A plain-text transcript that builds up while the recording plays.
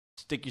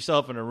stick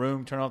yourself in a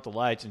room, turn off the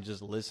lights, and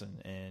just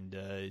listen, and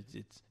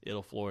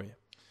it'll floor you.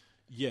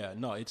 Yeah,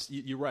 no,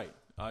 you're right.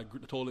 I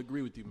totally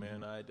agree with you,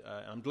 man.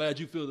 I'm glad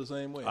you feel the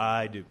same way.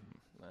 I do.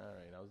 All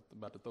right, I was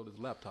about to throw this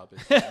laptop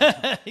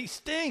in. He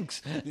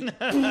stinks. He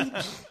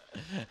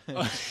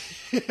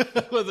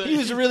He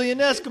was really an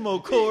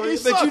Eskimo, Corey.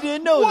 He But you sucked.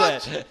 didn't know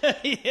What?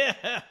 that.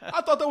 Yeah.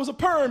 I thought that was a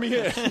perm he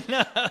had.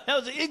 No, that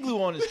was an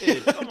igloo on his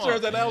head. Come on.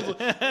 Turns out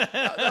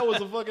that was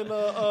a fucking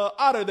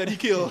otter that he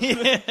killed.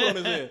 Put on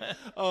his head.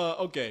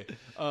 Okay,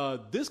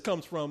 this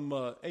comes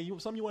from. Hey,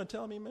 something you want to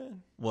tell me,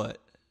 man? What?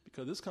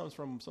 Because this comes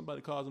from somebody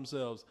who calls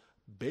themselves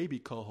Baby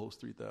Co-host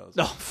 3000.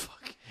 Oh,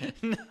 fuck.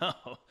 No.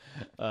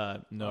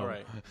 No. All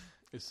right.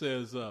 It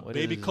says What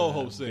Baby is,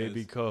 Co-host says.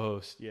 Baby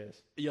co-host,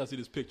 yes. Y'all see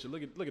this picture?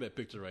 Look at that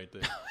picture right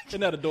there.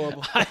 Isn't that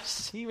adorable? I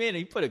see, man.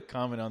 He put a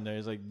comment on there.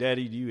 He's like,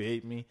 "Daddy, do you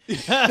hate me?"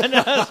 And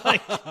I was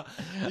like,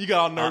 You got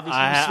all nervous.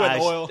 You sweat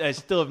oil. I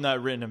still have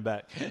not written him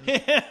back.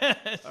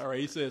 All right.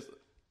 He says,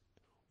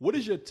 "What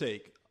is your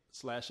take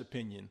 /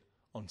 opinion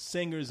on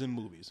singers in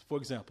movies? For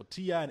example,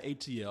 T.I. and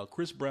ATL,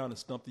 Chris Brown and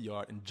Stump the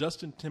Yard, and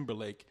Justin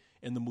Timberlake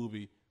in the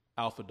movie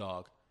Alpha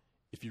Dog.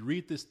 If you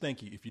read this,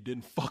 thank you. If you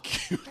didn't, fuck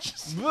you."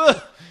 Just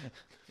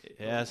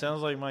Yeah,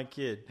 sounds like my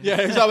kid. yeah,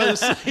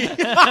 exactly.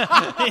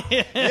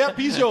 Yep,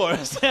 he's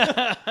yours.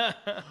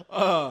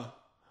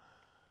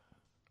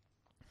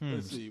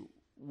 Let's see.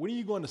 When are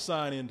you going to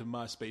sign into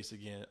MySpace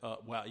again?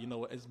 Wow, you know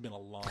what? It's been a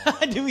long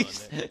time. do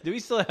we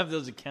still have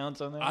those accounts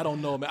on there? I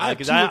don't know, man. I have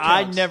Because two I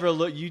accounts. never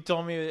looked. You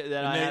told me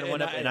that I had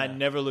one up, and I yeah.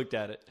 never looked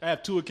at it. I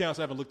have two accounts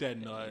I haven't looked at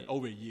in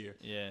over a year.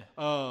 Yeah.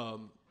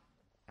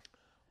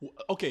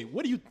 Okay,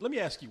 let me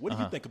ask you, what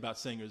do you think about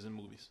singers in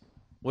movies?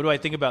 What do I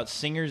think about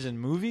singers in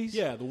movies?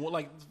 Yeah, the one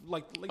like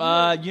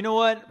You know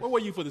what? where were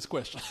you for this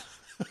question?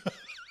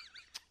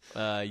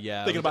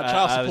 Yeah. Thinking about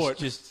child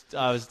support.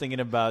 I was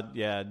thinking about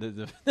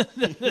the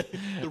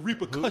The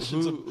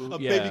repercussions of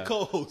yeah. Baby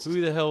Co-host.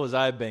 Who the hell was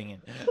I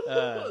banging?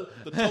 The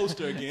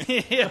toaster again.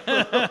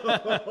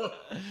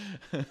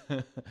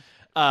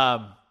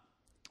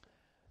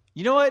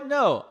 You know what?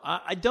 No,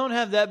 I don't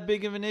have that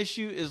big of an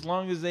issue as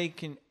long as they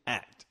can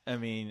act. I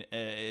mean,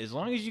 as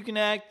long as you can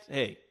act,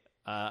 hey,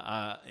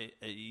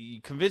 you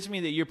convince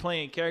me that you're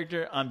playing a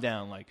character, I'm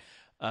down. Like,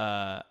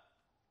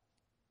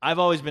 I've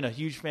always been a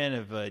huge fan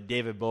of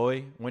David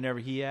Bowie whenever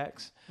he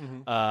acts,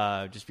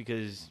 just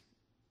because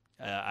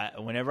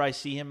whenever I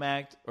see him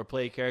act or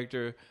play a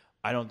character,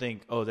 I don't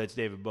think, oh, that's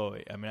David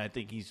Bowie. I mean, I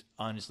think he's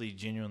honestly,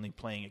 genuinely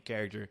playing a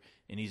character,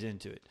 and he's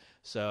into it.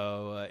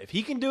 So if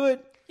he can do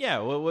it, yeah,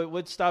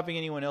 what's stopping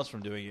anyone else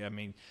from doing it? I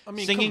mean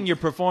singing, you're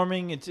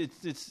performing.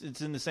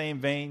 It's in the same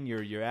vein.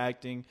 You're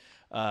acting,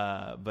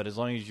 but as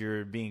long as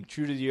you're being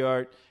true to the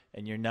art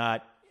and you're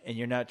not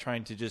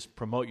trying to just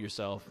promote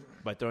yourself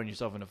by throwing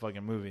yourself in a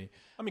fucking movie.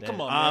 I mean,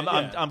 come on,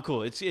 man. I'm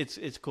cool. It's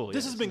cool.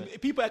 This has been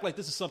people act like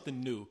this is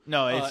something new.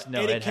 No,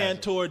 Eddie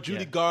Cantor,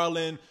 Judy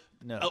Garland,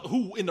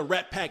 who in the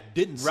Rat Pack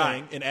didn't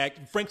sing and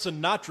act. Frank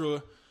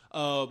Sinatra.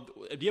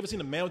 Have you ever seen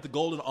The Man with the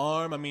Golden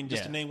Arm? I mean,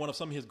 just to name one of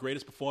some of his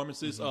greatest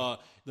performances.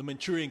 The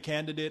Manchurian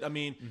Candidate. I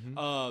mean,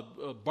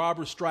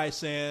 Barbara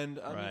Streisand.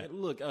 I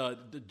mean, look,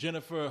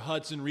 Jennifer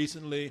Hudson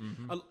recently.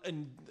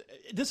 And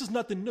this is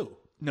nothing new.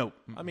 Nope.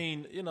 I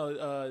mean,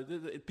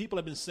 people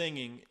have been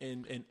singing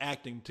and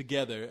acting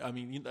together. I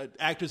mean,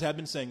 actors have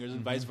been singers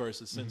and vice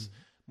versa since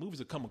movies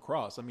have come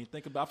across. I mean,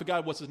 think about, I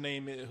forgot what's his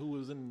name, who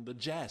was in The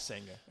Jazz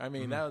Singer. I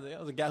mean, that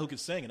was a guy who could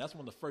sing, and that's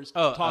one of the first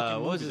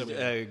talking movies that we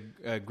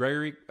had.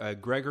 Gregory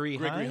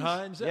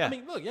Hines. Yeah. I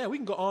mean, look, we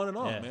can go on and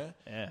on, man.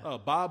 Yeah.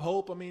 Bob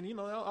Hope. I mean,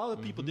 all the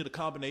people did a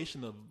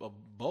combination of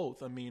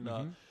both. I mean,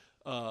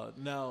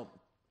 now.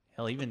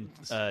 Hell, even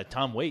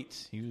Tom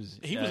Waits. He was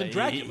in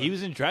Dracula. He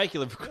was in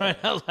Dracula, for crying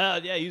out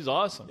loud. Yeah, he was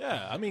awesome.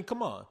 Yeah, I mean,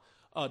 come on.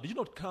 Did you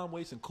know Tom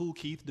Waits and Kool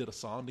Keith did a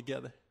song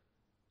together?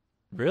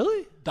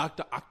 Really?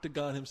 Dr.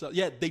 Octagon himself.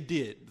 Yeah, they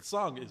did. The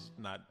song is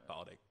not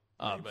all that.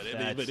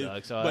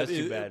 That sucks. That's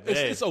too bad.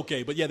 It's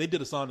okay. But yeah, they did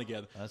a song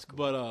together. That's cool.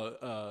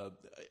 But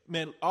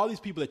man, all these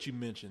people that you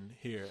mentioned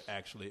here,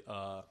 actually,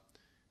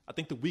 I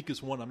think the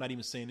weakest one, I'm not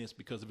even saying this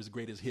because of his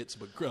greatest hits,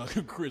 but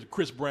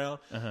Chris Brown.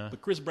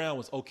 But Chris Brown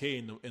was okay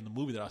in the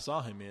movie that I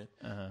saw him in.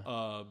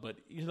 But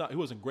he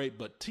wasn't great.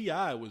 But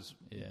T.I. was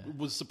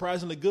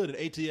surprisingly good at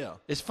ATL.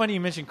 It's funny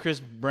you mentioned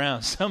Chris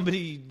Brown.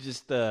 Somebody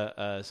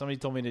somebody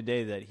told me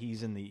today that he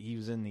was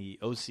in the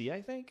OC,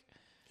 I think.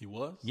 He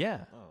was?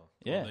 Yeah. Oh,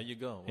 yeah. Well, there you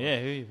go.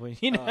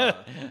 Yeah.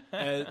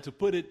 And to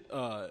put it,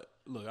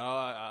 look,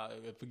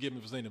 forgive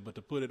me for saying it, but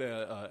to put it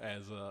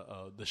as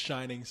The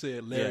Shining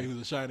said, Larry, who's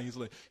The Shining,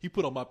 he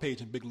put on my page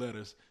in big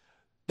letters,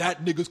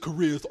 that nigga's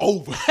career is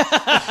over.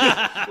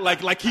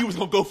 like he was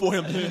gonna go for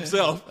him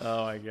himself.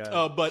 Oh my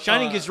god! But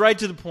Shining gets right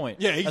to the point.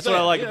 Yeah, that's what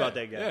I like about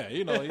that guy.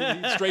 Yeah,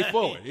 he's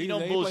straightforward. he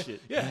don't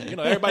bullshit. Like,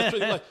 everybody's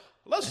like,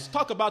 let's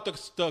talk about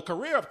the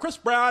career of Chris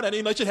Brown, and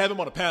they should have him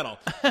on a panel.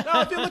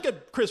 Now, if you look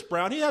at Chris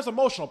Brown, he has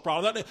emotional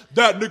problems.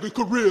 That nigga's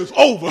career is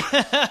over.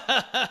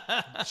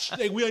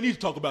 Hey, we don't need to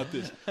talk about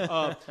this.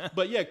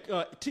 But yeah,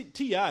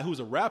 T.I., who's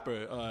a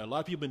rapper, a lot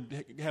of people have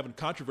been having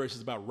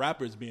controversies about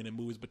rappers being in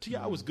movies, but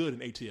T.I. was good in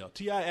ATL.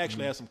 T.I.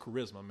 actually has some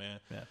charisma, man.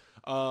 Yeah.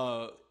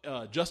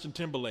 Justin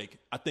Timberlake,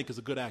 I think, is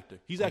a good actor.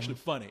 He's actually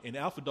funny. In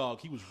Alpha Dog,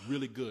 he was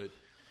really good.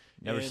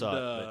 Never saw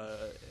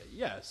it.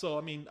 Yeah, so,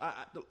 I mean,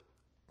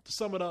 to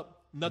sum it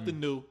up, nothing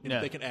new. And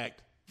if they can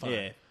act, fine.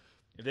 Yeah.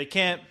 If they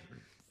can't,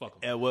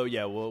 fuck them.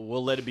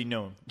 We'll let it be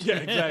known. Yeah,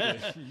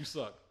 exactly. You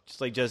suck.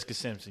 Just like Jessica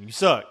Simpson. You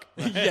suck.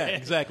 Yeah,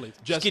 exactly.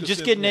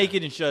 Just get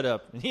naked and shut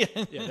up. Yeah,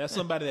 that's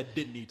somebody that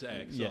didn't need to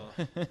act. So.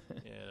 Yeah.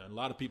 A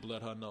lot of people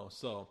let her know.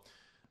 So,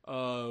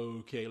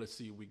 okay, let's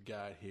see what we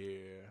got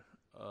here.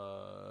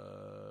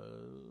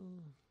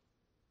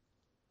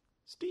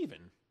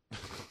 Steven.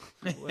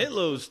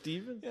 Hello,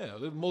 Steven. Yeah,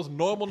 the most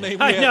normal name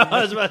we I have. know,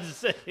 I was about to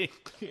say.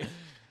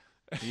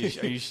 Are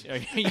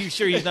you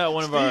sure he's not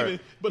one of Steven,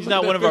 he's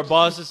not one of our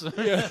bosses?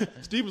 Yeah,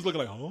 Steven's looking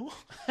like,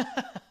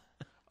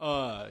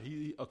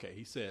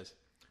 he says,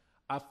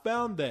 I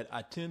found that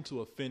I tend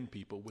to offend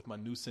people with my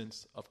new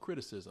sense of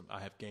criticism I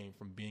have gained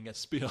from being at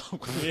Spill.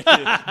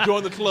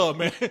 Join the club,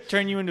 man.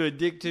 Turn you into a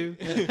dick too?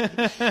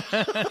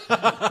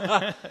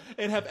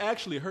 And have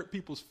actually hurt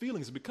people's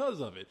feelings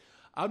because of it.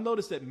 I've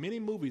noticed that many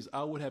movies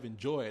I would have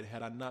enjoyed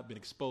had I not been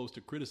exposed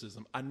to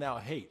criticism I now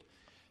hate.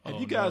 Have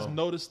you guys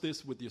noticed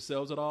this with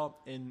yourselves at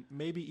all? And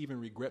maybe even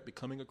regret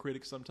becoming a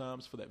critic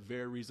sometimes for that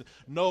very reason?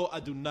 No, I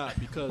do not,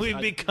 because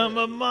we've become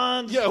a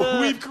monster.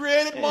 Yeah, we've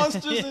created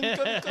monsters and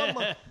become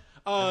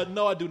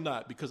no, I do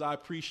not, because I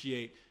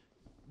appreciate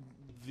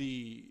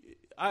the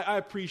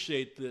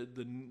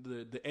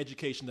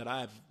education that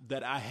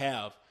I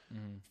have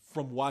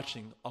from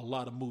watching a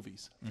lot of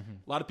movies. A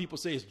lot of people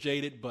say it's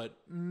jaded, but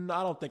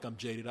I don't think I'm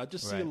jaded. I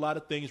just see a lot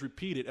of things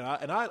repeated,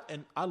 and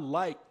I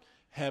like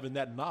having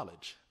that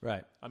knowledge.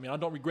 Right. I mean, I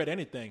don't regret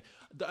anything.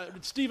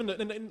 Stephen,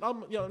 and I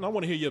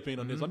want to hear your opinion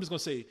on this. I'm just going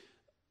to say,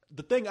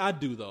 the thing I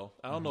do, though,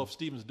 I don't know if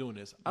Stephen's doing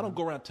this. I don't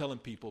go around telling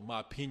people my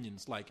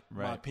opinions like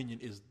my opinion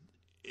is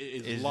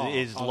law.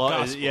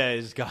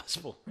 Is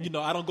gospel. You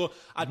know, I don't go.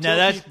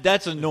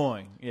 That's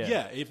annoying. Yeah.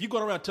 Yeah. If you're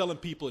going around telling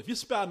people, if you're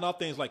spouting off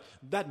things like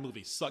that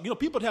movie sucked,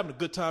 people are having a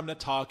good time, they're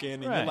talking,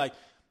 and you're like,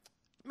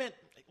 man,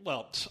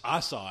 well,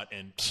 I saw it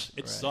and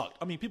it sucked.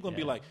 I mean, people are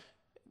gonna be like,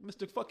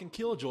 Mr. fucking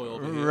Killjoy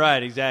over here.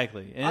 Right,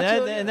 exactly.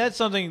 And that's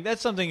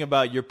something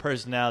about your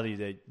personality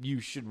that you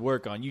should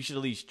work on. You should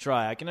at least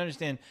try. I can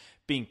understand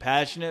being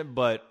passionate,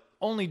 but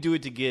only do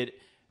it to get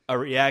a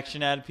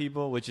reaction out of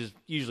people, which is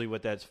usually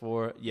what that's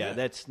for. Yeah,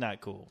 that's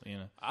not cool.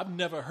 I've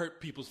never hurt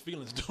people's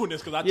feelings doing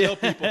this, because I tell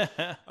people,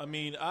 I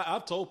mean,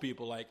 I've told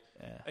people like,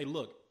 hey,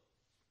 look,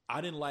 I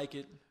didn't like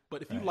it,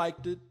 but if you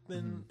liked it,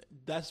 then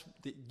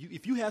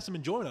if you had some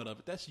enjoyment out of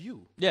it, that's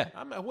you. Yeah.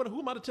 Who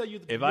am I to tell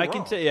you? If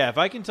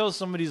I can tell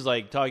somebody's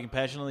like talking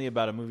passionately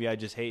about a movie I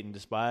just hate and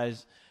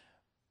despise,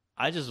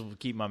 I just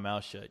keep my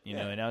mouth shut, you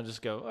know, and I'll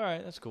just go, all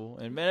right, that's cool.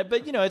 But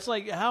it's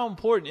like, how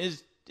important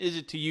is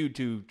it to you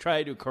to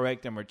try to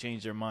correct them or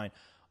change their mind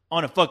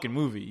on a fucking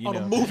movie?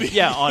 A movie.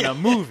 Yeah, on a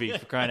movie,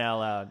 for crying out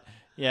loud.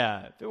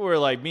 Yeah, if it were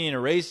like being a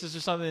racist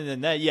or something,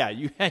 then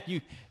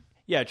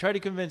try to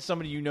convince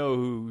somebody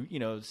who,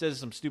 says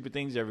some stupid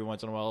things every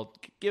once in a while.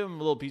 Give them a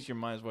little piece of your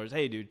mind as far as,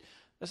 hey, dude,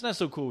 that's not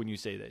so cool when you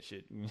say that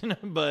shit.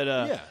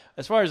 But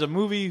as far as a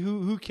movie,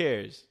 who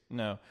cares?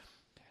 No.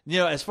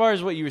 As far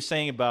as what you were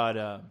saying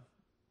about,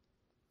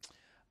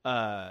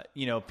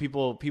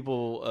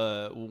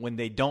 people when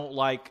they don't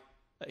like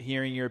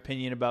hearing your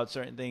opinion about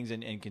certain things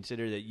and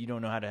consider that you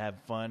don't know how to have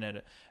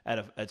fun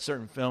at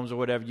certain films or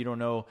whatever, you don't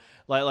know,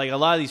 like a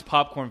lot of these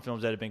popcorn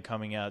films that have been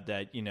coming out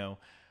that,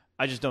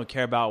 I just don't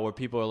care about, where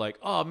people are like,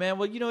 oh man,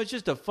 well, it's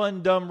just a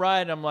fun, dumb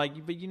ride. And I'm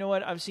like, but you know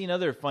what? I've seen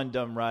other fun,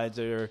 dumb rides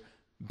that are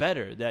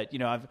better, that,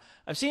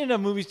 I've seen enough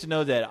movies to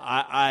know that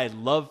I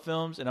love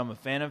films and I'm a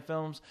fan of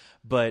films,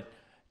 but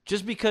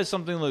just because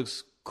something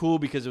looks cool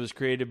because it was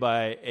created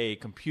by a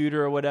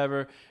computer or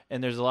whatever,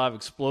 and there's a lot of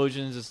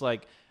explosions, it's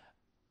like,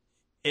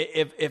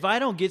 if I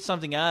don't get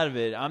something out of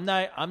it, I'm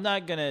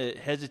not gonna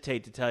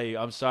hesitate to tell you,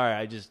 I'm sorry,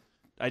 I just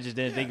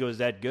didn't think it was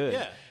that good.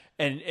 Yeah.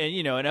 And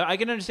I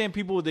can understand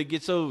people that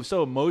get so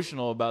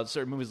emotional about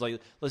certain movies, like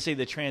let's say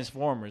the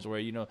Transformers, where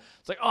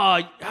it's like,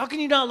 oh, how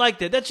can you not like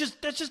that? That's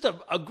just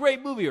a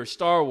great movie. Or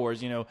Star Wars,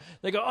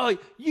 they go, oh,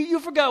 you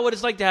forgot what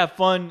it's like to have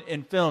fun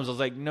in films. I was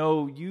like,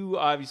 no, you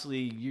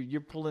obviously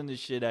you're pulling this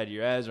shit out of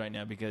your ass right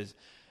now, because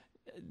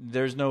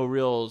there's no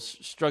real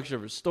structure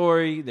of a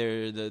story.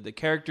 The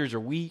characters are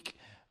weak.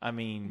 I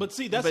mean, but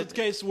see, that's the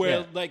case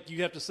where like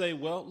you have to say,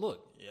 well,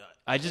 look.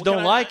 I just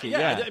don't like it.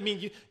 Yeah, I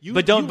mean,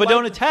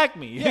 don't attack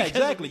me. Yeah,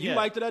 exactly. You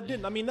liked it, I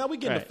didn't. I mean, now we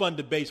get into fun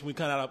debates when we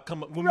kind of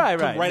come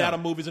out of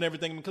movies and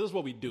everything because that's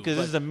what we do. Because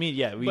this is a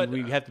media. We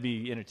have to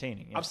be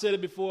entertaining. Yeah. I've said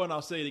it before and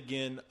I'll say it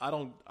again.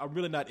 I'm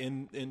really not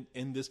in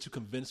this to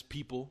convince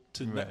people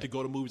to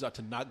go to movies or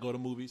to not go to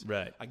movies.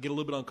 Right. I get a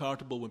little bit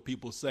uncomfortable when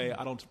people say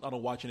I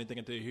don't watch anything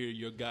until I hear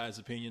your guys'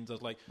 opinions. I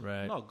was like,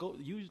 no, go.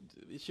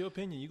 It's your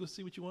opinion. You go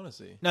see what you want to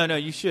see. No,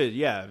 you should.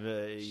 Yeah.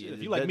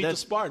 If you like Meet the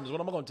Spartans,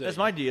 what am I going to tell you? That's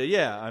my deal.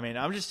 Yeah. I mean,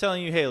 I'm just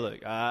telling you, hey,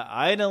 look,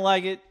 I didn't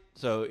like it.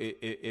 So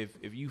if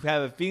you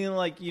have a feeling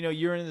like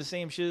you're into the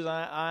same shit as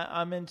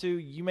I'm into,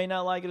 you may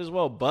not like it as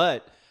well.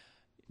 But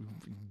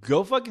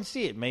go fucking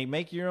see it.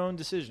 Make your own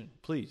decision,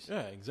 please.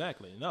 Yeah,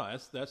 exactly. No,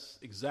 that's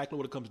exactly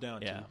what it comes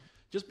down to.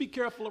 Just be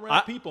careful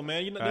around people,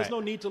 man. There's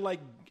no need to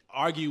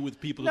argue with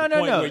people to the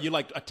point where you're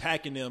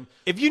attacking them.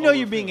 If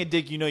you're being a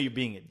dick, you're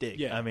being a dick.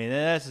 Yeah. I mean,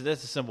 that's a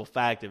simple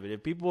fact of it.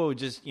 If people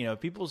just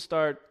people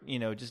start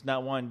just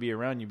not wanting to be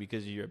around you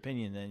because of your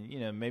opinion,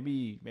 then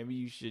maybe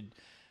you should.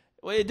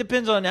 Well, it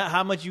depends on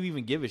how much you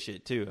even give a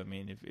shit too. I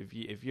mean,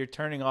 if you're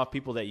turning off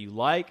people that you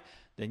like,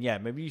 then yeah,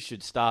 maybe you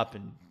should stop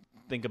and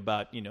think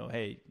about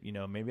hey,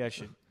 maybe I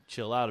should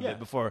chill out a bit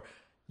before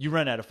you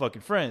run out of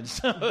fucking friends.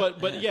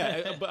 but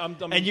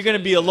and you're gonna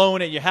be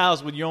alone at your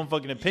house with your own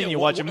fucking opinion,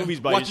 watching movies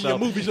by yourself.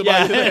 Watching your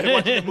movies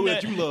watching the movie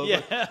that you love.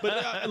 Yeah.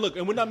 But look,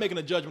 and we're not making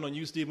a judgment on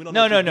you, Steve. We don't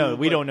know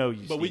we don't know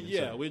you. But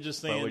we're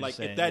just saying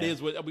if that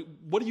is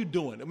what are you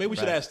doing? Maybe we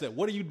should ask that.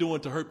 What are you doing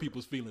to hurt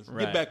people's feelings?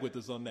 Get back with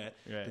us on that.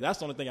 Right. That's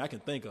the only thing I can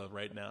think of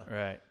right now.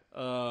 Right.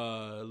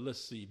 Let's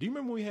see. Do you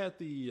remember when we had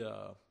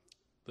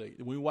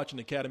when we were watching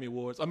the Academy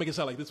Awards? I make it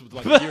sound like this was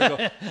a year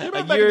ago.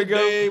 A year ago,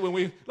 day when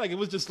we it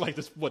was just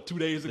this 2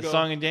 days ago. The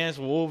song and dance,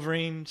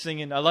 Wolverine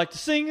singing. I like to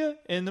sing her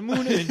in the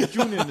moon, in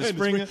June, in the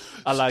spring.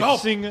 I like to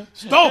sing her.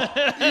 Stop!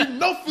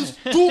 Enough is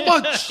too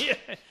much.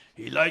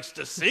 He likes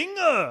to sing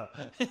her.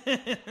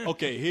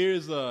 Okay,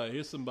 here's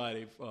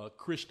somebody,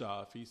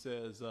 Christoph. He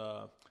says,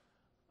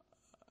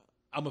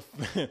 I'm a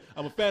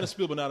fan of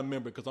Spielberg, not a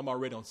member, because I'm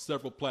already on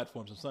several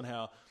platforms, and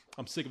somehow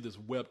I'm sick of this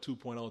Web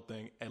 2.0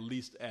 thing, at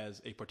least as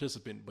a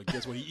participant. But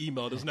guess what? He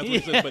emailed us, and that's what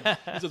he says. But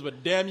he says,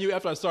 but damn you,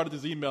 after I started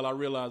this email, I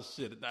realized,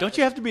 shit. Don't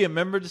you have to be a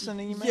member to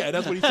send an email? Yeah,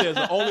 that's what he says.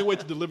 The only way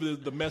to deliver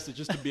the message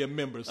is to be a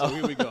member. So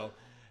here we go.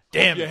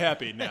 Damn. You're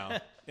happy now.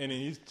 And then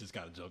he's just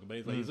kind of joking.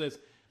 But he says,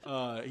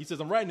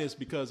 I'm writing this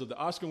because of the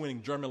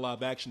Oscar-winning German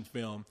live-action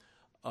film.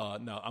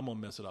 Now, I'm going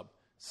to mess it up.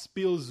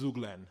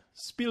 Spielzuglan.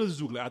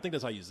 I think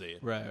that's how you say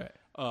it. Right.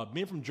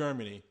 Being from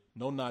Germany,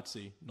 no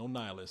Nazi, no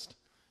nihilist.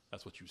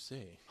 That's what you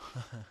say.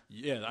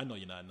 Yeah, I know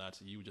you're not a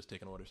Nazi. You were just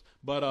taking orders.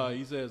 But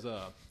he says,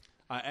 what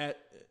the hell?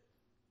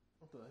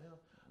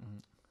 Mm-hmm.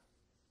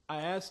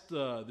 I asked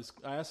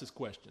this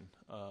question.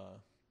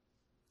 What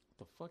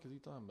the fuck is he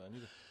talking about?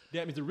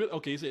 Damn,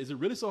 he said, is it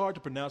really so hard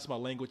to pronounce my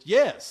language?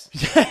 Yes.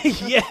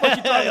 Yeah.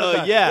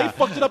 They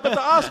fucked it up at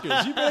the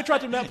Oscars. You really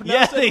tried to not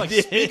pronounce it like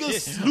Spiegel,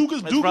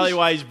 That's probably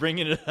why he's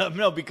bringing it up.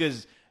 No,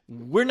 because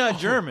we're not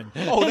German.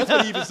 That's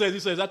what he even says. He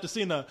says, after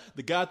seeing the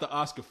guy at the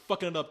Oscar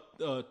fucking it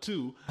up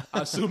too,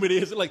 I assume it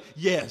is.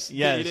 Yes,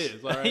 it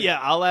is. All right? Yeah,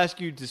 I'll ask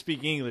you to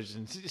speak English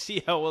and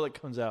see how well it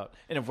comes out.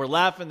 And if we're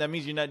laughing, that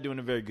means you're not doing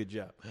a very good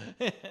job.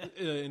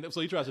 And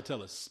so he tries to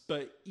tell us.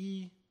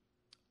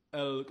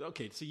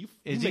 Okay, so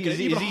is he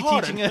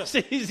teaching us?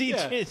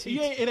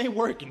 It ain't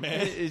working,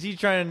 man. Is he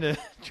trying to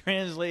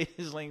translate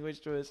his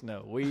language to us?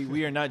 No,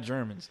 we are not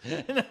Germans.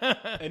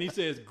 And he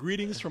says,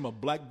 "Greetings from a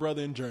black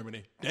brother in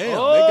Germany." Damn,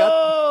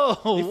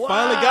 they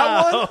finally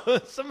got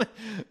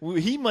one.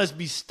 He must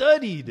be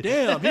studied.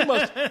 Damn, he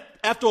must.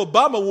 After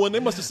Obama won, they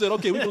must have said,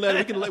 "Okay,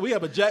 we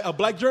have a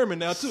black German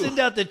now too." Send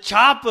out the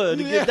chopper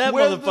to get that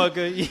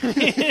motherfucker.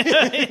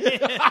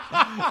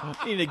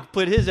 You need to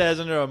put his ass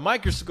under a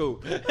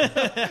microscope.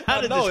 How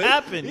did this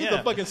happen? He's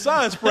a fucking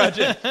science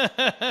project.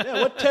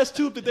 What test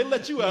tube did they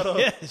let you out of?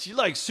 Yes, you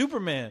like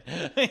Superman.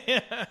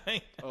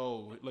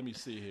 Oh, let me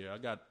see here. I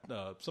got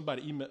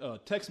somebody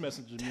text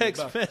messaging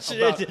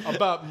me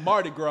about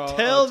Mardi Gras.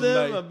 Tell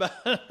them about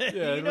it.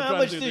 Yeah, you know how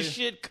much this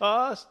shit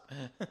cost?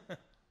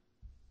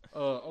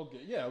 Okay,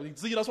 yeah.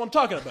 See, that's what I'm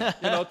talking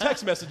about.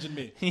 Text messaging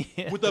me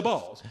with the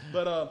balls.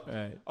 But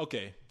right.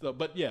 Okay.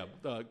 But yeah.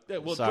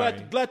 Well,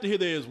 sorry. glad to hear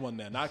there is one.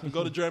 Now I can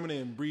go to Germany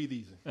and breathe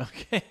easy.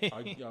 Okay.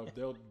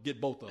 They'll get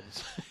both of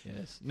us.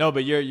 Yes. No,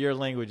 but your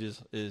language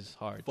is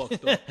hard.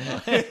 Fucked up.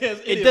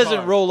 It doesn't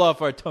hard. Roll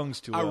off our tongues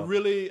too well. I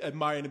really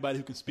admire anybody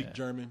who can speak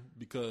German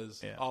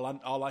because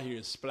all I hear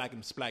is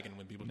splacking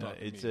when people talk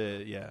to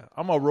me.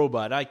 I'm a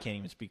robot. I can't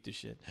even speak this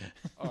shit.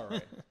 All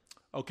right.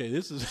 Okay,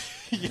 this is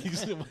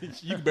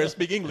you better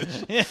speak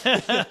English.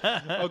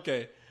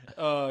 Okay,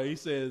 he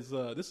says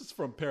this is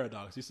from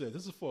Paradox. He says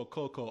this is for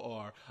Coco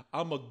R.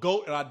 I'm a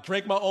goat and I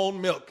drink my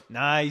own milk.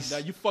 Nice. Now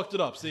you fucked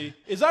it up. See,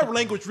 is our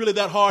language really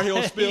that hard here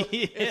on Spill?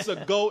 It's a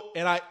goat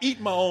and I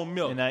eat my own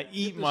milk. And I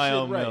eat my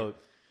own milk.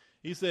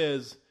 He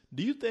says,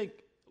 do you think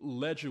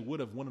Ledger would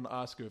have won an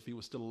Oscar if he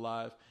was still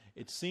alive?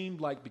 It seemed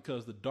like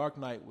because The Dark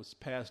Knight was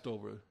passed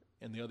over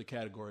in the other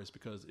categories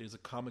because it is a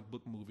comic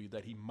book movie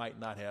that he might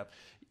not have.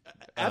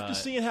 After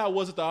seeing how it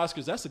was at the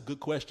Oscars, that's a good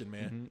question,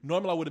 man. Mm-hmm.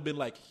 Normally, I would have been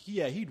like,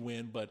 yeah, he'd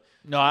win, but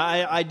no,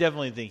 I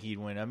definitely think he'd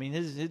win. I mean,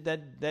 his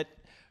that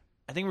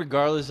I think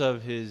regardless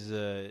of his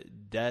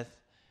death,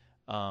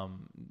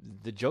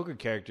 the Joker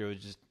character was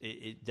just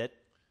it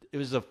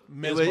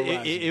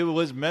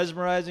was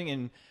mesmerizing,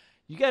 and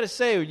you got to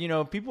say,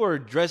 people are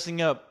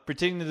dressing up,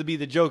 pretending to be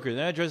the Joker.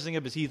 They're not dressing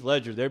up as Heath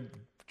Ledger. They're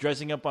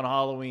dressing up on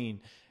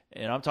Halloween,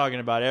 and I'm talking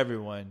about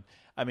everyone.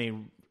 I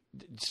mean,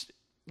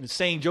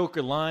 saying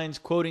Joker lines,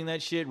 quoting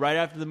that shit right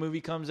after the movie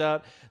comes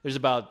out. There's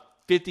about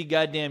 50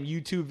 goddamn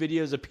YouTube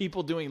videos of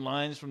people doing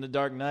lines from The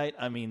Dark Knight.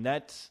 I mean,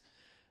 that's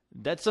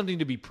something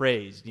to be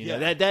praised.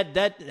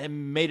 That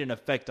made an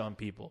effect on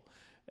people,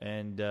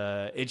 and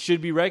it should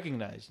be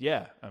recognized.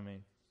 Yeah, I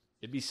mean,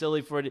 it'd be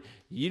silly for it.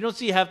 You don't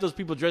see half those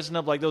people dressing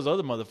up like those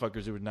other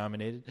motherfuckers who were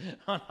nominated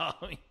on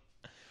Halloween.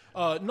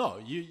 No,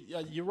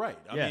 you're right.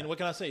 I mean, what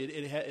can I say?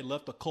 It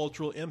left a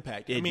cultural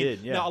impact. It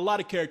did. Yeah. Now a lot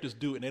of characters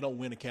do it, and they don't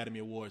win Academy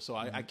Awards, so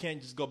I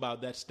can't just go by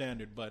that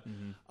standard. But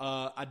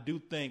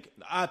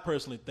I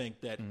personally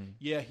think that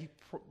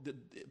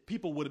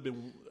people would have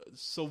been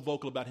so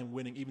vocal about him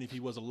winning, even if he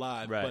was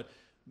alive. Right. But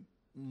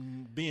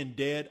being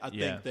dead, I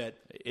think that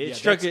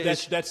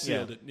that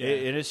sealed it. Yeah.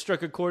 It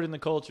struck a chord in the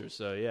culture.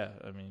 So yeah,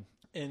 I mean.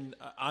 And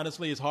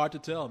honestly, it's hard to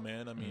tell,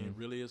 man. I mean, it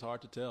really is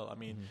hard to tell. I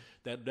mean,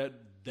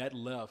 that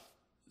left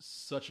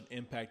such an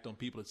impact on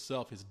people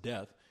itself, his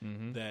death,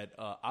 that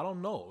I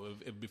don't know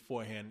if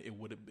beforehand it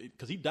would have,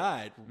 because he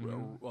died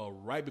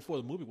right before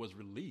the movie was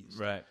released.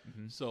 Right.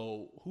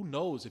 So who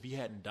knows if he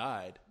hadn't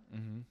died?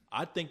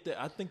 I think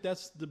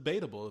that's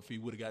debatable if he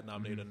would have got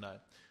nominated or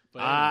not.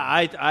 But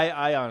anyway,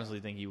 I honestly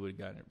think he would have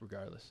gotten it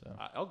regardless. So.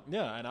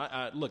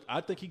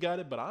 I think he got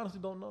it, but I honestly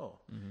don't know.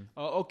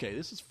 Okay,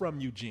 this is from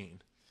Eugene.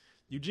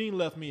 Eugene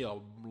left me a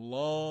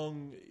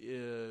long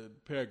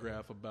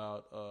paragraph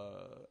about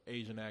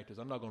Asian actors.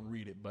 I'm not going to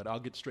read it, but I'll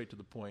get straight to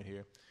the point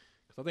here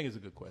because I think it's a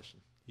good question.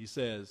 He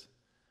says,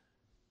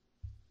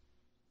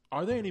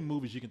 are there any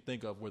movies you can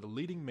think of where the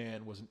leading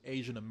man was an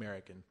Asian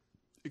American,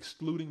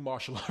 excluding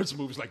martial arts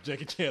movies like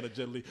Jackie Chan or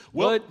Jet Li?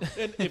 Well,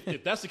 and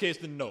if that's the case,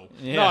 then no.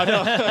 Yeah.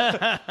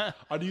 No.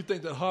 Or do you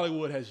think that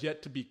Hollywood has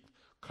yet to be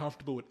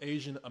comfortable with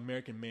Asian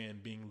American man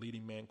being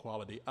leading man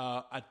quality?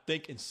 I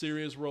think in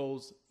serious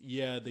roles,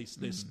 they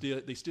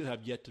still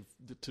have yet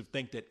to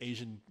think that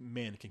Asian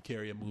men can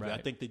carry a movie. Right. I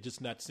think they're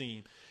just not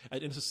seen.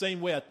 And it's the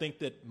same way I think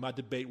that my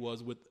debate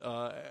was with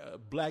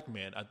black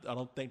men. I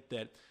don't think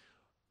that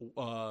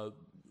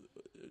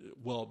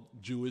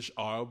Jewish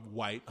or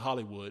white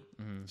Hollywood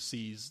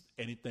sees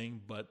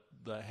anything but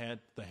the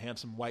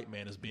handsome white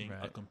man as being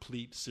a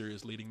complete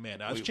serious leading man.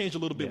 Now, it's changed a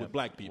little bit with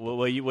black people.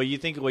 Well, you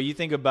think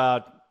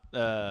about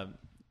the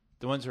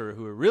ones who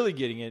are really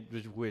getting it,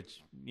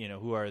 which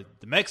who are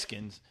the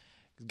Mexicans.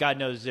 God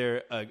knows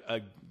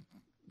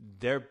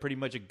they're pretty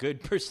much a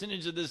good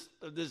percentage of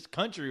this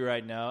country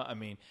right now. I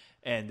mean,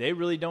 and they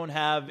really don't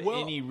have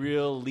any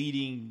real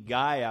leading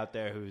guy out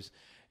there who's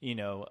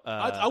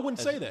I wouldn't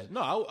say that.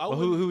 No,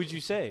 who would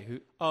you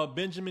say?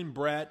 Benjamin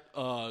Bratt.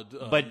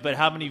 But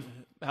how many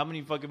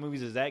fucking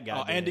movies has that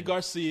guy? Andy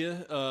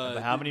Garcia.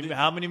 How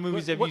many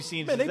movies have you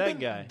seen since that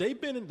guy?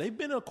 They've been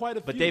in quite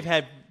a few. But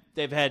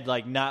they've had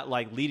like not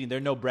like leading. There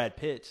are no Brad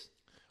Pitts.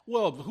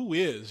 Well, who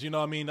is?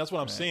 I mean, that's what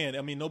I'm saying.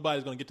 I mean,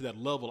 nobody's going to get to that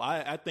level.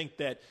 I think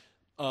that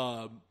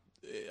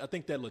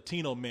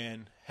Latino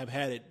men have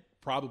had it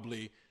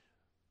probably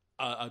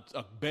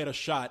a better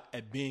shot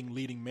at being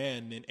leading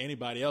man than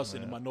anybody else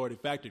in the Minority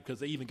Factory, because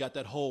they even got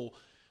that whole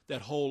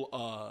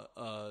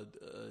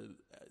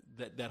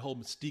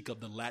mystique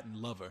of the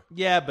Latin lover.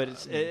 Yeah, but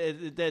it's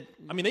that.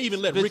 I mean, they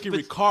even let Ricky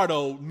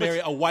Ricardo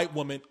marry a white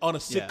woman on a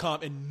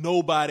sitcom, and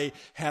nobody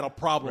had a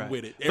problem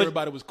with it.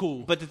 Everybody was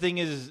cool. But the thing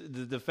is,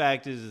 the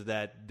fact is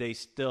that they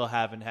still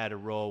haven't had a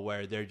role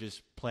where they're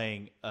just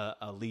playing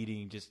a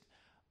leading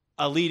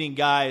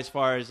guy, as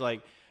far as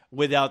like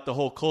without the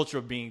whole culture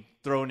of being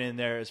thrown in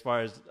there, as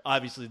far as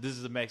obviously this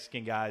is a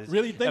Mexican guy.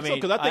 Really think so?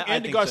 Because I think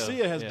Andy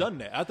Garcia has done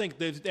that. I think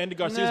Andy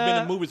Garcia's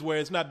been in movies where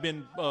it's not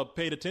been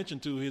paid attention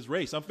to his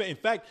race. In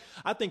fact,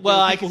 I think there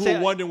are people who are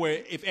wondering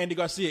where if Andy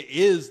Garcia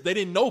is, they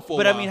didn't know for a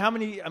while. But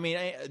I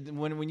mean,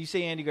 when you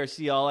say Andy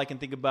Garcia, all I can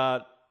think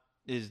about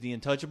is The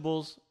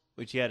Untouchables,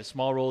 which he had a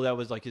small role that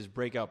was like his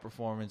breakout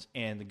performance,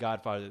 and The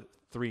Godfather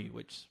 3,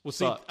 which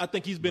sucked. I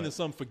think he's been in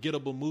some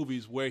forgettable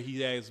movies where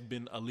he has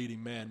been a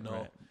leading man. No.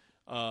 Right.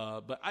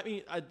 But I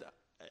mean,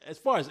 as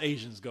far as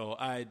Asians go,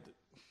 I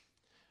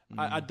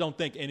don't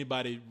think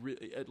anybody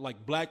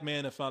like black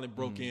men have finally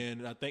broke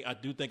in. I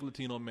do think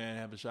Latino men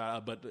have a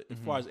shot, but as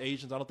far as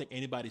Asians, I don't think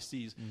anybody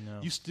sees.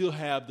 No. You still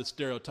have the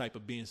stereotype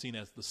of being seen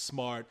as the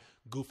smart,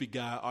 goofy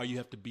guy, or you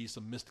have to be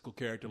some mystical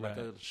character like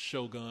a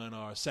shogun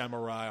or a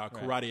samurai or a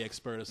karate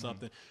expert or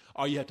something,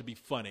 or you have to be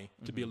funny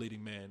to be a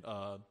leading man.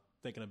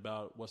 Thinking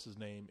about what's his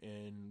name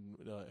in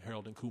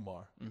Harold and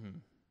Kumar.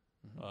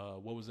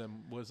 What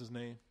was his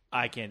name?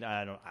 I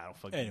don't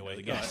fucking. Anyway, know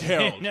the guy.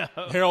 Harold. No.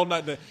 Harold,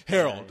 not the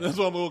Harold. That's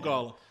what we'll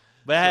call him.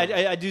 But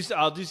I do.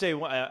 I'll do say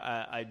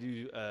I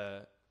do.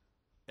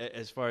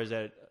 As far as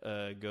that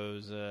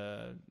goes,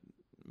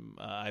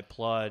 I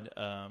applaud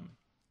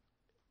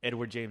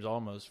Edward James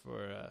Olmos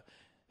for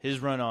his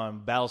run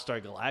on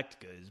Battlestar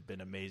Galactica has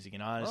been amazing.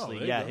 And honestly,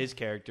 his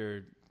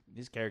character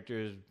is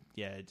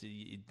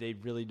they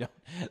really don't.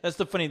 That's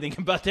the funny thing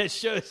about that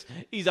show.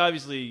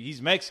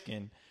 He's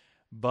Mexican,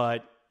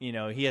 but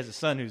he has a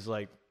son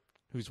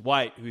who's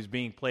white, who's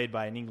being played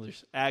by an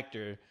English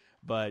actor,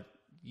 but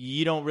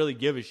you don't really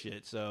give a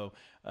shit. So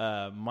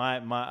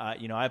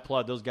I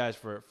applaud those guys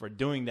for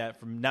doing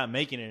that, for not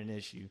making it an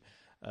issue.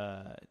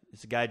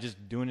 It's a guy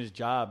just doing his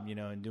job,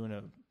 and doing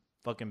a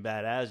fucking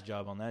badass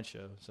job on that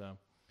show. So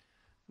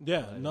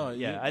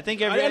I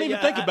think I didn't even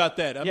think about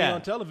that. I mean,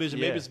 on television,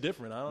 maybe it's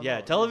different. I don't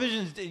know.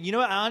 Television's.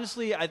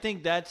 Honestly, I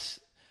think that's.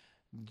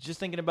 Just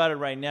thinking about it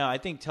right now, I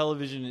think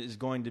television is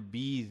going to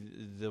be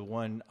the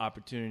one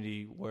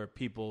opportunity where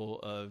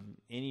people of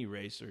any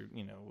race, or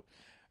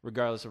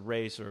regardless of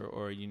race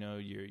or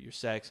your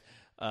sex,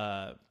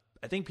 I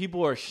think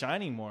people are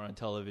shining more on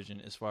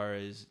television as far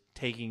as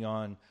taking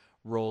on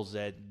roles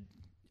that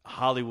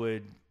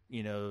Hollywood,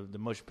 the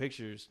motion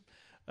pictures,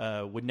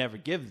 would never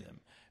give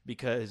them,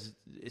 because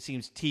it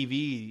seems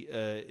TV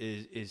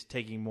is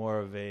taking more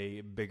of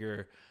a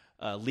bigger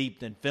leap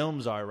than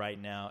films are right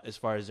now as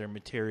far as their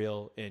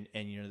material and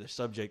their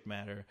subject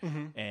matter,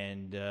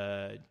 and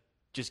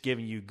just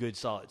giving you good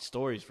solid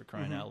stories, for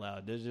crying out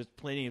loud. There's just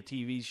plenty of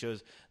TV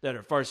shows that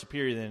are far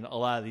superior than a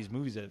lot of these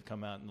movies that have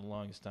come out in the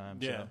longest time.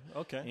 Yeah. So,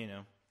 okay.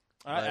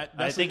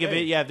 I think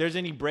if there's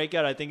any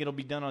breakout, I think it'll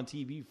be done on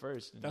TV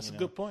first. That's a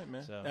good point,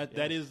 man. So,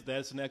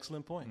 that's an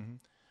excellent point.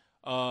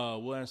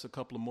 We'll answer a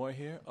couple of more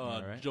here.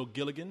 Right. Joe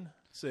Gilligan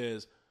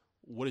says,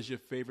 what is your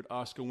favorite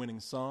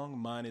Oscar-winning song?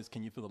 Mine is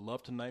 "Can You Feel the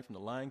Love Tonight" from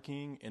The Lion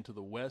King, "Into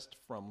the West"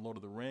 from Lord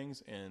of the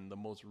Rings, and the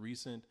most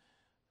recent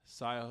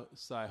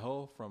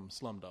Sai-Ho from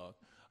Slumdog.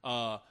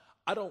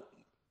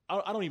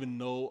 I don't even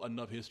know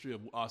enough history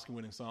of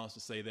Oscar-winning songs to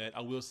say that.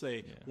 I will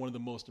say one of the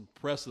most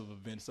impressive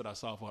events that I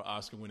saw for an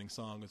Oscar-winning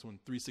song is when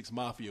 3 6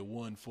 Mafia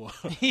won because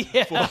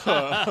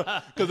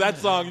that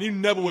song, you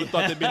never would have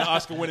thought that'd be an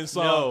Oscar-winning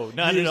song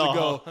years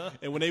ago.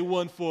 And when they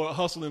won for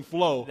Hustle and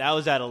Flow, that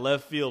was out of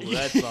left field with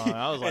that song.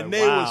 I was like, and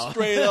they were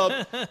straight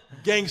up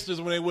gangsters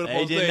when they went up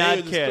on stage. They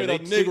did not care.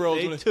 Straight up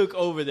Negroes. They took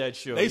over that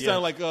show. They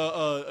sounded like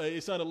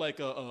it sounded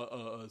like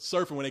a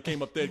surfer when they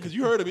came up there, because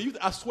you heard of it.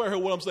 I swear I heard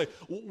what I'm saying.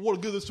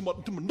 Want to give this to my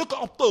look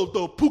off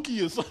the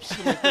Pookie or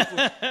something like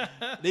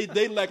that.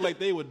 They act like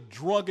they were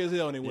drunk as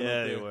hell when they went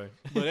up there. They were.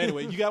 But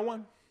anyway, you got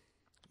one?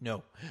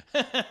 No.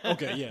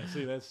 Okay, yeah.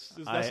 See, that's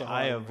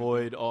I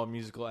avoid all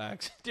musical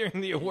acts during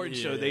the award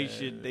show. They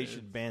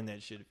should ban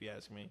that shit, if you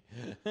ask me.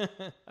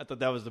 I thought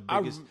that was the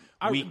biggest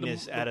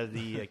weakness out of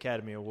the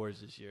Academy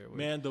Awards this year.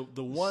 Man,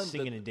 the one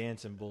singing and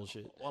dancing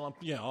bullshit. Well,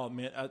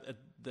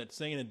 that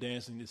singing and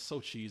dancing is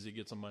so cheesy, it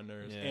gets on my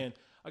nerves. Yeah. And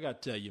I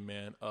got to tell you,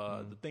 man,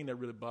 the thing that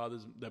really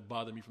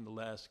bothered me from the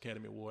last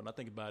Academy Award, and I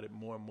think about it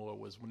more and more,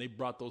 was when they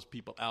brought those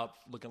people out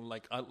looking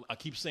like, I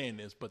keep saying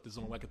this, but this is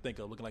the only one I can think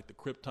of, looking like the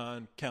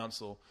Krypton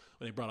Council,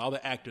 when they brought all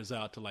the actors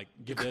out to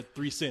give their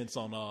 3 cents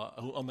on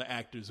the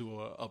actors who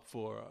are up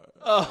for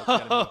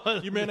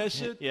Academy. You remember that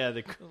shit? Yeah,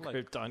 the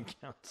Krypton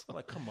Council.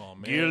 Like, come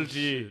on, man.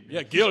 Guilty. Shit.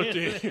 Yeah,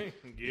 guilty.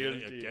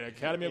 Guilty.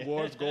 Academy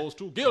Awards goes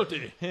to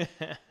guilty.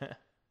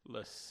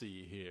 Let's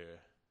see here.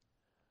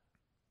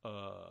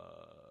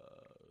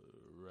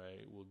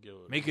 Right,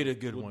 make it a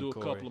good one. We'll do a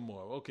Corey. couple of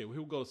more. Okay,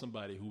 we'll go to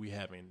somebody who we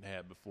haven't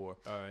had before.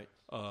 All right.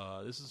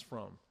 This is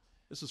from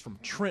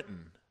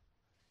Trenton,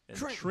 and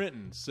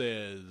Trenton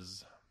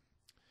says,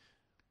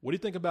 "What do you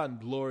think about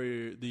the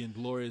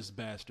Inglourious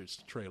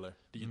Basterds trailer?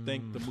 Do you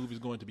think the movie's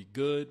going to be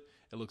good?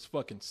 It looks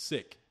fucking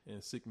sick,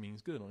 and sick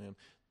means good on him.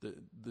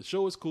 The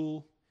show is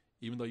cool."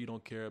 Even though you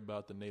don't care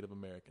about the Native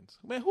Americans.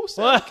 Man, who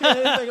said I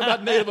care anything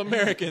about Native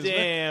Americans?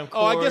 Damn, man?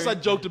 Oh, I guess I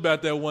joked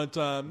about that one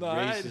time. No,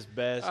 racist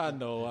bastard. I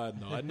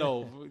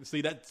know.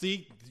 See,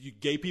 you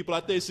gay people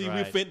out there,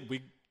 right.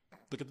 we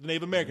look at the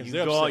Native Americans.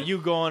 You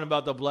going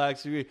about the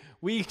blacks.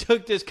 We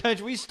took this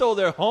country. We stole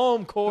their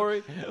home,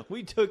 Corey.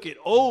 We took it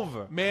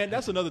over. Man,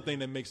 that's another thing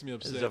that makes me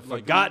upset. It's a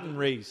forgotten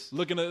race.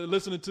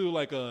 Listening to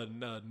like a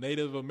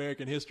Native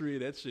American history,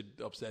 that shit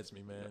upsets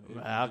me, man.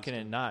 How can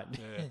it not?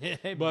 Yeah.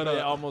 But they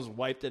almost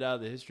wiped it out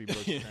of the history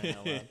books.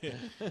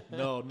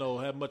 No,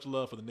 have much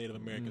love for the Native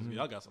Americans.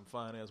 Y'all got some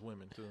fine ass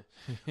women too.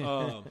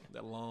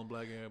 That long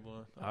black hair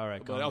boy. All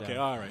right, okay,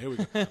 all right, here we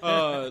go.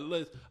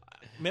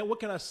 Man, what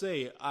can I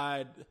say?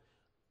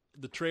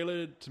 The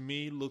trailer to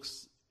me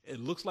looks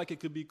like it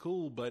could be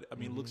cool, but I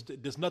mean,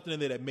 there's nothing in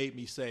there that made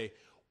me say,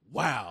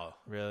 "Wow."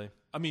 Really?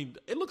 I mean,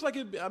 it looks like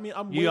it. I mean,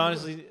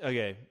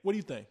 okay. What do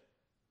you think?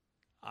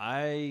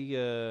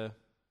 I'll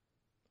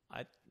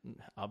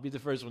be the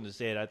first one to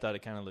say it. I thought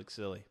it kind of looked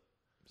silly,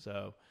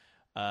 so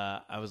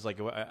I was like,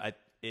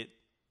 it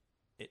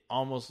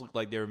almost looked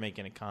like they were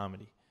making a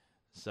comedy.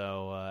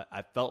 So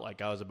I felt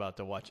like I was about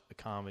to watch a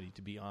comedy.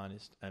 To be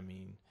honest, I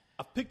mean,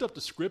 I picked up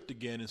the script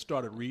again and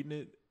started reading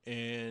it.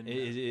 And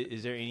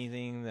is there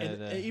anything that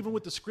and even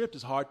with the script,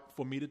 it's hard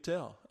for me to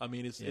tell. I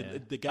mean,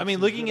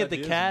 looking at the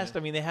cast,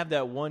 I mean, they have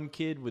that one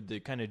kid with the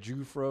kind of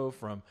Jufro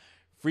from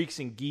Freaks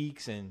and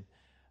Geeks, and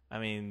I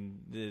mean,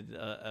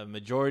 a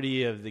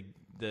majority of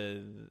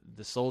the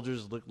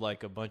soldiers look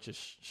like a bunch of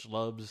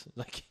schlubs.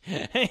 Like,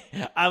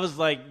 I was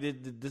like,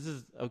 this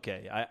is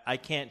okay. I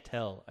can't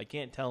tell. I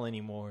can't tell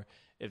anymore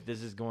if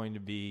this is going to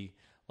be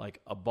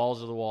like a balls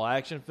to the wall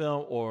action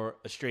film or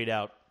a straight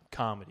out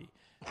comedy.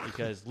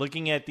 Because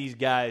looking at these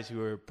guys who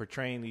are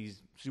portraying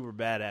these super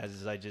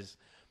badasses, I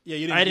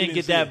didn't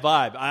get that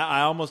vibe.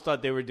 I almost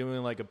thought they were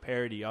doing like a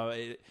parody.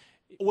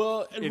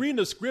 Reading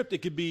the script, it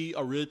could be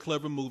a really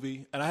clever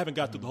movie, and I haven't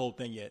got through the whole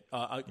thing yet.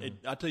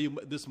 I'll tell you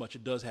this much: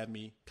 it does have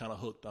me kind of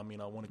hooked. I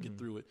mean, I want to get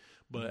through it,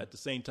 but at the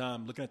same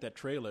time, looking at that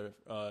trailer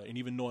and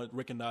even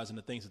recognizing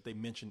the things that they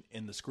mentioned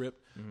in the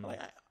script, I'm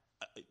like,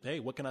 hey,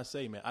 what can I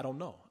say, man? I don't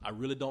know. I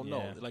really don't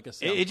know. Like I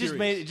said,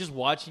 just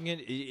watching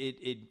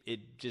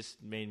it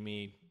just made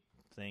me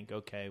think,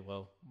 okay,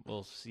 well,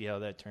 we'll see how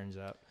that turns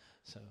out.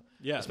 So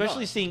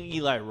especially seeing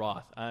Eli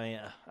Roth. I mean,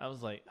 I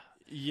was like,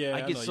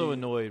 I get so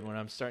annoyed when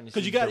I'm starting to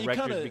see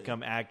directors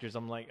become actors.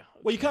 I'm like,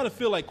 you kind of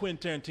feel like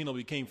Quentin Tarantino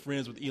became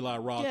friends with Eli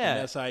Roth, and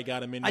that's how he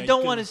got him in there. I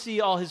don't want to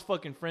see all his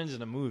fucking friends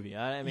in a movie.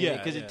 I mean,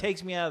 because it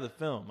takes me out of the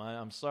film.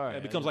 I'm sorry.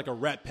 It becomes like a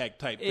Rat Pack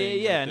type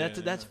thing. Yeah, and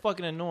that's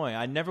fucking annoying.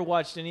 I never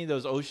watched any of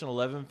those Ocean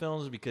 11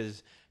 films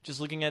because just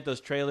looking at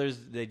those trailers,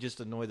 they just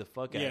annoy the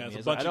fuck out of me.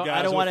 It's a bunch of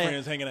guys with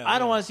friends hanging out. I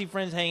don't want to see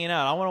friends hanging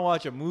out. I want to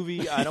watch a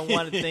movie. I don't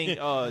want to think,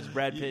 it's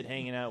Brad Pitt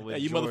hanging out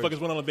with you George motherfuckers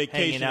went on a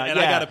vacation, and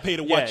I got to pay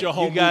to watch your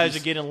home You guys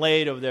movies. are getting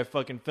laid over there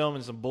fucking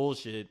filming some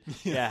bullshit.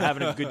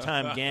 Having a good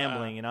time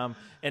gambling,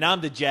 and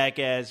I'm the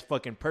jackass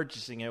fucking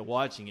purchasing it,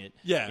 watching it.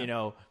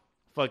 Yeah.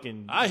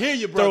 Fucking I hear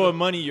you, brother. Throwing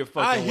money your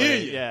fucking way. I hear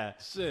you. Yeah.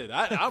 Shit,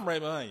 I'm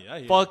right behind you. I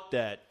hear Fuck you.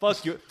 that.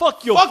 Fuck your friends.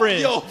 Fuck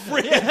your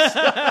friends.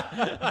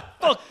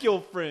 Fuck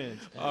your friends.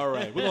 All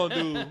right, we're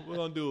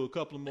gonna do a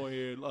couple more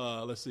here.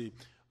 Let's see.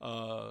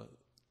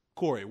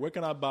 Corey, where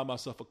can I buy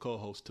myself a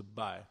co-host to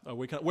buy?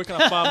 Where can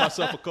I find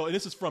myself a co-host?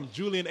 This is from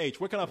Julian H.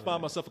 Where can I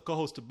find myself a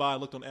co-host to buy? I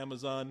looked on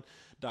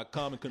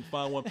Amazon.com and couldn't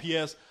find one.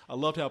 P.S. I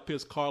loved how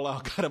pissed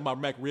Carlisle got in my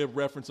McRib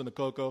reference in the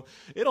Coco.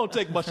 It don't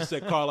take much to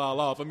set Carlisle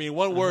off. I mean,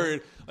 one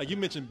word, like you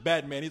mentioned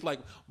Batman, he's like,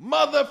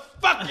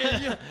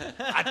 motherfucking,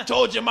 I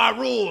told you my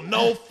rule,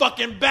 no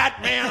fucking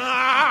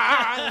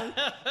Batman.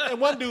 And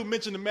one dude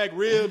mentioned the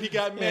McRib. He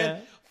got,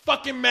 man,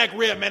 fucking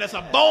McRib, man. It's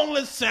a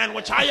boneless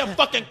sandwich. How you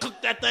fucking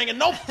cook that thing? And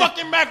no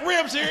fucking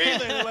McRibs here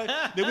either.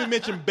 Then we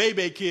mentioned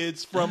Bebe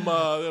Kids from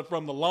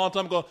the long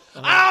time ago.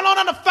 I don't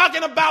know nothing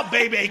fucking about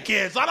Bebe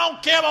Kids. I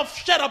don't care a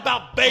shit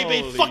about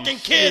Bebe fucking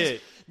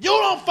kids. You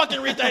don't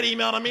fucking read that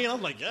email to me. And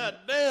I'm like, God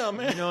damn,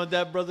 man. You know what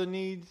that brother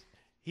needs?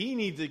 He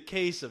needs a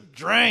case of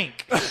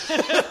drink.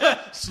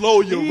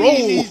 Slow your roll.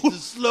 He needs to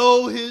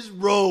slow his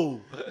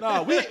roll.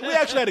 No, we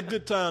actually had a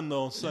good time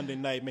though on Sunday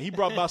night, man. He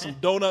brought by some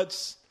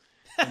donuts.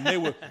 And they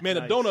were, man,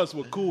 the donuts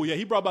were cool. Yeah,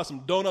 he brought by some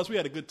donuts. We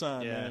had a good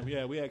time, man.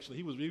 Yeah,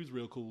 he was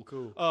real cool.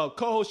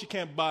 Co-host, you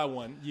can't buy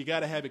one. You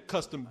got to have it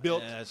custom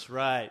built. That's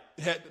right.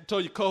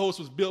 Told you co-host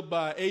was built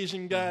by an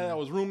Asian guy I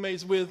was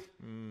roommates with.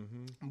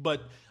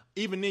 But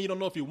even then, you don't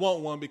know if you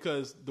want one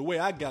because the way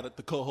I got it,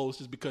 the co-host,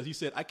 is because he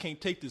said, I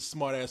can't take this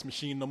smart-ass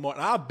machine no more.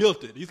 And I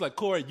built it. He's like,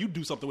 Corey, you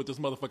do something with this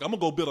motherfucker. I'm going to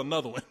go build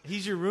another one.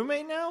 He's your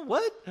roommate now?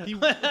 What? He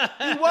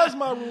was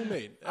my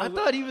roommate. I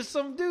thought he was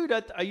some dude.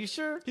 Are you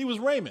sure? He was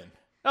Raymond.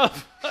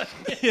 Oh,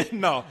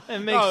 no. It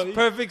makes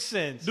perfect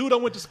sense. Dude I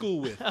went to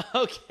school with.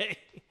 Okay.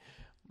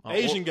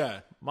 Asian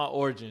guy. My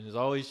origin is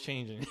always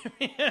changing.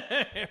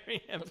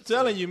 I'm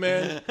telling you,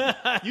 man.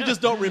 You just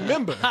don't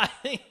remember. I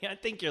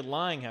think you're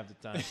lying half the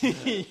time.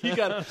 I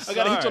got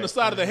to hit you on the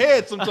side of the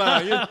head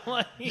sometime.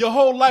 Your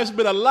whole life's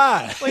been a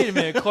lie. Wait a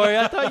minute, Corey.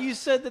 I thought you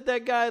said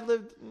that guy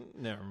lived...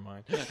 Never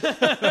mind.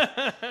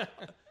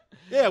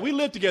 Yeah, we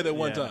lived together at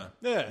one time.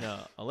 Yeah. No,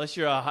 unless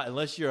you're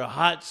a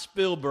hot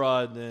spill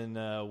broad, then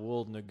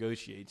we'll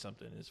negotiate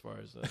something as far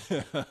as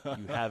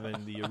you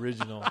having the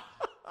original.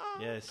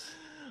 Yes.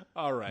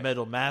 All right.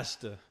 Metal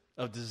Master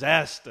of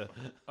Disaster.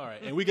 All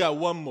right, and we got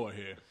one more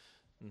here.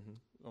 I'm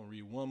gonna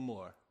read one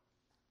more,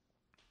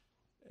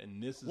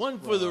 and this is one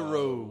for the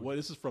road. Well,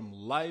 this is from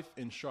Life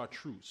in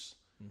Chartreuse.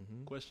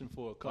 Question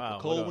for a couple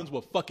of cold ones.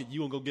 Well, fuck it, you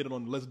gonna go get it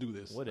on. Let's do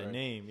this. What a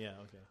name. Yeah.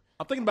 Okay.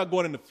 I'm thinking about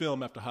going into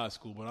film after high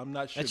school, but I'm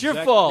not sure. That's your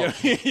fault.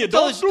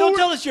 Don't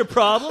tell us your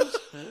problems.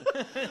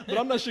 But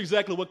I'm not sure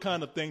exactly what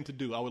kind of thing to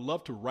do. I would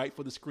love to write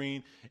for the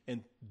screen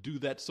and do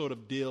that sort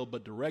of deal,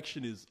 but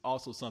direction is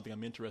also something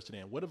I'm interested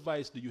in. What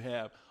advice do you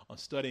have on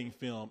studying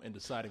film and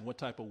deciding what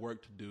type of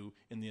work to do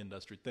in the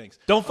industry? Thanks.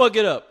 Don't fuck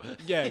it up.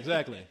 Yeah,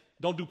 exactly.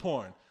 Don't do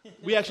porn.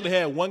 We actually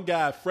had one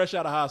guy fresh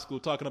out of high school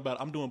talking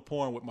about, I'm doing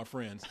porn with my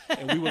friends.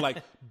 And we were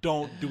like,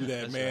 don't do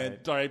that, man.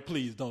 Right. All right,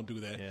 please don't do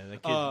that.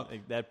 Yeah,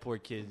 that poor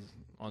kid's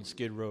on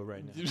Skid Row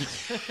right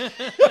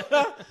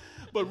now.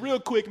 But real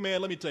quick,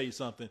 man, let me tell you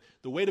something.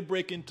 The way to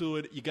break into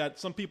it,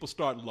 some people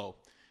start low.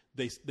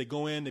 They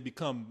go in, they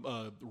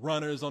become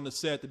runners on the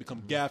set, they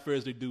become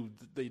gaffers, they do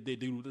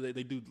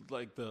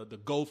like the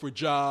gopher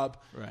job,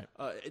 right?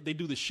 They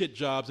do the shit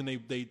jobs, and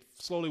they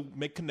slowly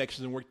make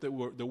connections and work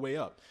their way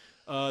up.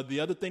 The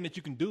other thing that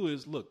you can do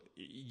is look.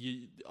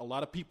 A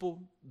lot of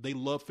people, they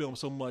love film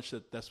so much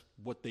that's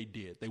what they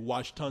did. They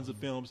watched tons of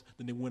films,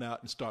 then they went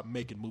out and start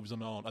making movies on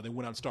their own, or they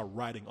went out and start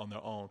writing on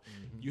their own.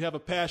 You have a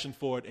passion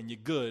for it, and you're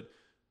good.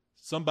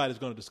 Somebody's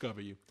going to discover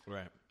you.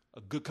 Right.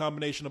 A good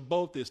combination of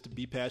both is to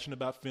be passionate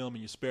about film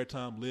in your spare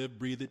time, live,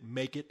 breathe it,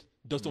 make it.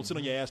 Just don't sit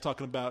on your ass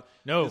talking about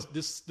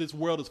this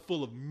world is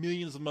full of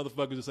millions of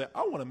motherfuckers that say,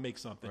 I want to make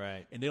something.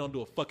 Right. And they don't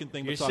do a fucking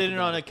thing You're but talk about sitting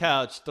on it. a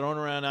couch throwing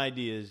around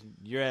ideas.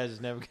 Your ass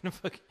is never going to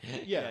fucking...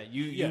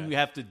 You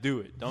have to do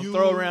it. Don't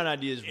throw around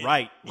ideas.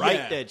 Write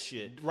that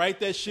shit. Write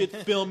that shit,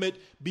 film it,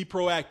 be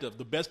proactive.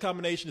 The best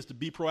combination is to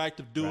be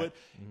proactive, do it,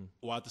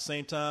 while at the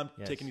same time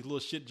taking these little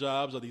shit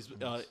jobs or these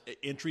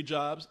entry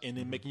jobs and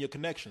then making your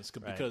connections.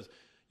 Because...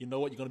 you know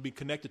what? You're going to be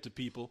connected to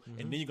people,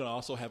 and then you're going to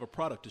also have a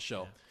product to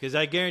show. Because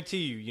I guarantee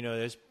you,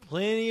 there's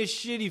plenty of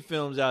shitty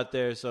films out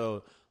there,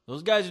 so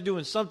those guys are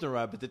doing something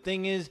right. But the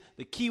thing is,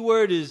 the key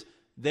word is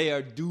they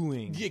are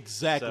doing.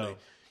 Exactly. So.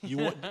 You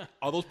want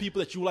all those people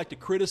that you like to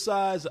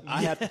criticize.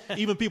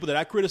 Even people that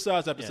I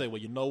criticize, I have to say,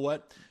 well, you know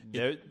what?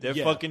 They're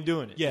fucking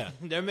doing it. Yeah,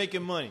 they're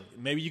making money.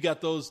 Maybe you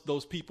got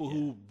those people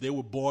who they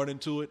were born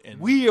into it, and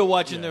we are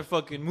watching their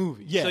fucking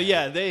movie. Yeah.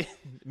 So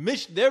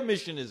their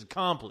mission is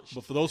accomplished.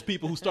 But for those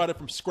people who started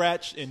from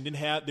scratch and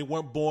they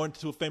weren't born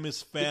to a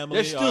famous family,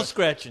 they're still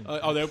scratching.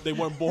 They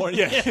weren't born.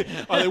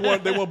 Yeah, or they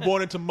weren't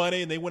born into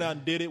money, and they went out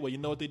and did it. Well, you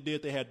know what they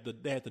did? They had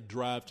the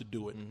drive to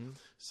do it.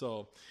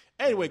 So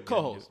anyway,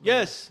 co-host.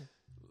 Yes.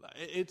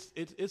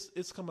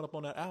 It's coming up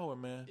on that hour,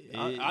 man.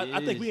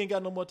 I think we ain't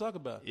got no more to talk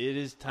about. It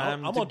is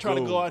time. I'm gonna try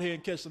to go out here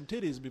and catch some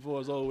titties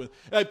before it's over with.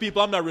 Hey,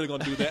 people, I'm not really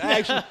gonna do that.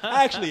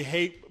 I actually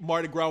hate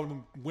Mardi Gras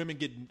when women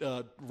get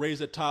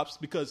raised at tops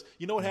because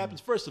you know what happens.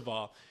 First of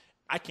all,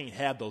 I can't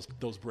have those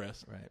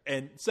breasts. Right.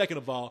 And second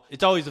of all,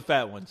 it's always the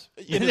fat ones.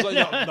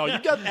 No, you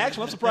got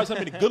actually. I'm surprised how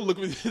many good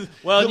looking.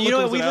 Well, you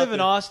know what? We live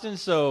in Austin,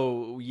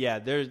 so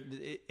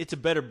it's a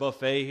better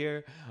buffet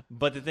here.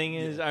 But the thing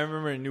is, I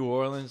remember in New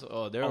Orleans,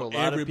 there are a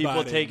lot of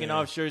people taking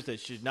off shirts that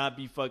should not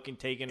be fucking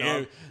taken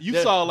off. You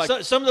saw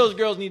like some of those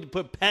girls need to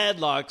put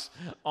padlocks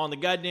on the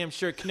goddamn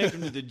shirt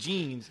connecting to the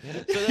jeans,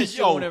 so that shit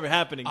won't ever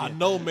happen again. I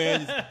know,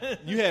 man.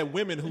 You had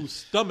women whose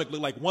stomach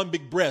looked like one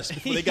big breast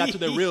before they got to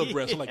their real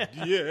breast. I'm like,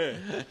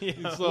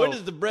 so, where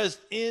does the breast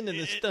end and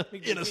the stomach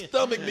begin? The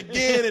stomach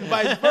begin and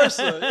vice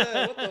versa.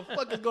 Yeah, what the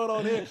fuck is going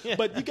on here? Yeah.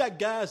 But you got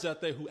guys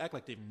out there who act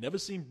like they've never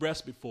seen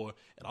breasts before,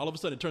 and all of a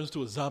sudden it turns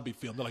into a zombie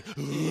film. They're like,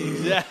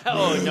 exactly.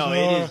 Oh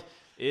no,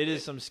 it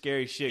is some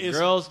scary shit.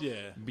 Girls,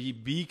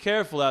 be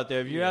careful out there.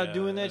 If you're out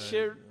doing that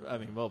shit, I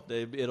mean, well,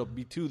 it'll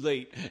be too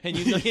late, and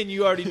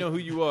you already know who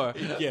you are.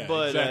 Yeah,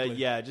 but exactly.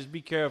 Just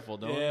be careful.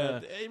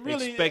 Don't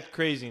really expect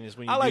craziness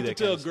when you. I like do to that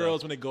tell kind of girls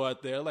stuff. when they go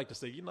out there. I like to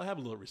say, have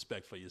a little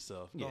respect for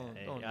yourself. Don't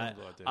go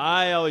out there.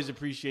 I always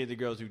appreciate the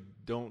girls who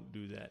don't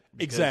do that.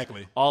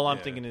 Exactly. All I'm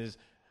thinking is,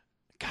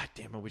 God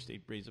damn, I wish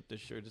they'd raise up their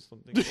shirt or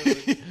something.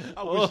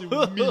 I wish it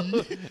was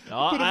me.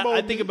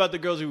 I think about the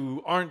girls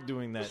who aren't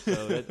doing that,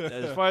 though.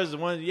 As far as the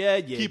ones,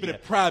 keeping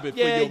it private for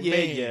your man.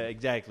 Yeah,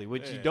 exactly.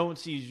 What you don't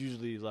see is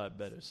usually a lot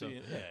better. So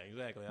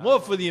exactly. More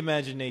for the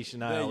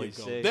imagination, I always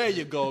say. There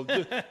you go.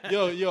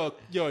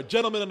 You're a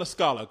gentleman and a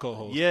scholar,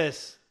 co-host.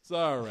 Yes. It's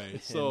all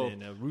right. So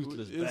and a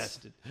ruthless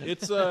bastard.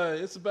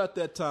 It's about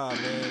that time,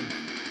 man.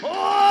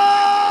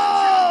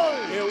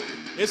 Oh!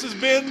 This has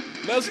been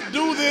Let's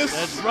Do This.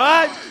 That's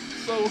right.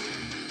 So,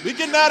 we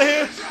getting out of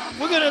here.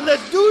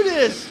 Let's do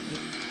this.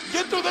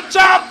 Get to the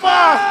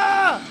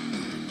chopper.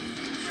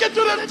 Get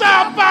to the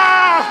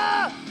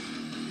chopper.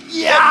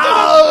 Yeah.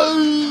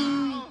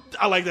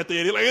 I like that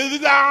thing.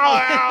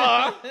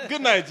 Like,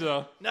 good night,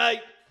 y'all.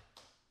 Night.